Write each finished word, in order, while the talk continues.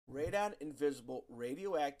Radon invisible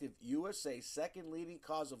radioactive USA second leading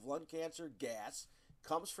cause of lung cancer gas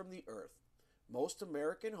comes from the earth. Most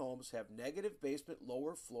American homes have negative basement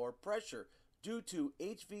lower floor pressure due to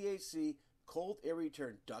HVAC cold air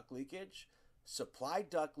return duct leakage, supply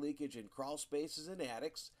duct leakage in crawl spaces and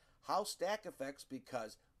attics, house stack effects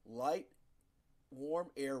because light warm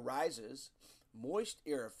air rises, moist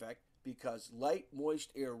air effect because light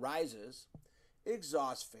moist air rises,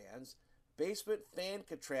 exhaust fans, basement fan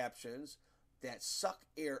contraptions that suck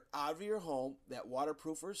air out of your home that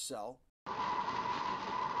waterproofers sell.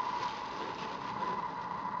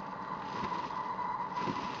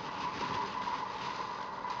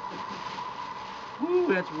 Woo,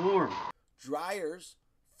 that's warm. Dryers,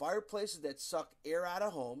 fireplaces that suck air out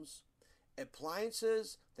of homes,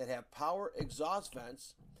 appliances that have power exhaust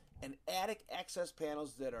vents, and attic access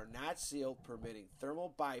panels that are not sealed, permitting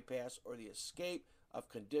thermal bypass or the escape of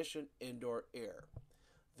conditioned indoor air.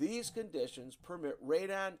 These conditions permit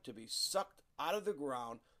radon to be sucked out of the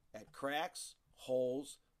ground at cracks,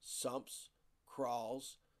 holes, sumps,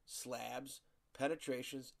 crawls, slabs,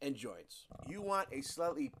 penetrations, and joints. You want a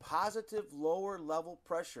slightly positive lower level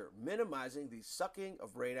pressure, minimizing the sucking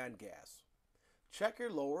of radon gas. Check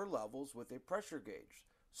your lower levels with a pressure gauge,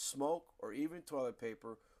 smoke, or even toilet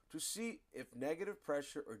paper to see if negative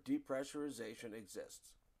pressure or depressurization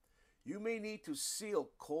exists. You may need to seal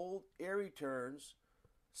cold air returns,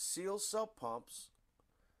 seal sub pumps,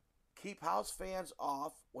 keep house fans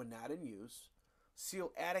off when not in use,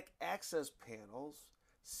 seal attic access panels,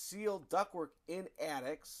 seal ductwork in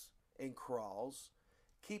attics and crawls,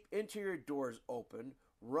 keep interior doors open,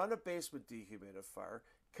 run a basement dehumidifier,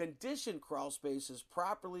 condition crawl spaces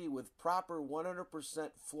properly with proper 100%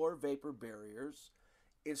 floor vapor barriers,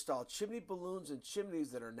 install chimney balloons and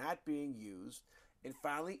chimneys that are not being used, and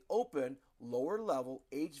finally open lower level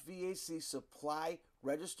HVAC supply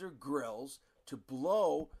register grills to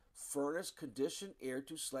blow furnace conditioned air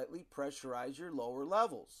to slightly pressurize your lower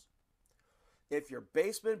levels. If your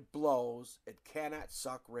basement blows, it cannot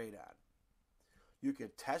suck radon. You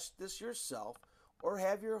can test this yourself or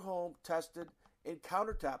have your home tested and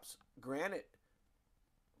countertops granted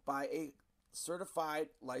by a certified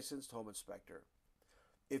licensed home inspector.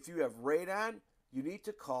 If you have radon, you need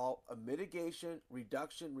to call a mitigation,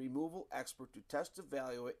 reduction, removal expert to test,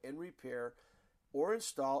 evaluate, and repair or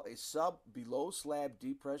install a below slab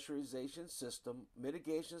depressurization system,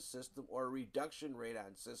 mitigation system, or a reduction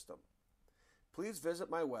radon system. Please visit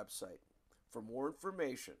my website for more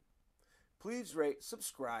information. Please rate,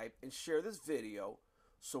 subscribe, and share this video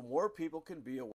so more people can be aware.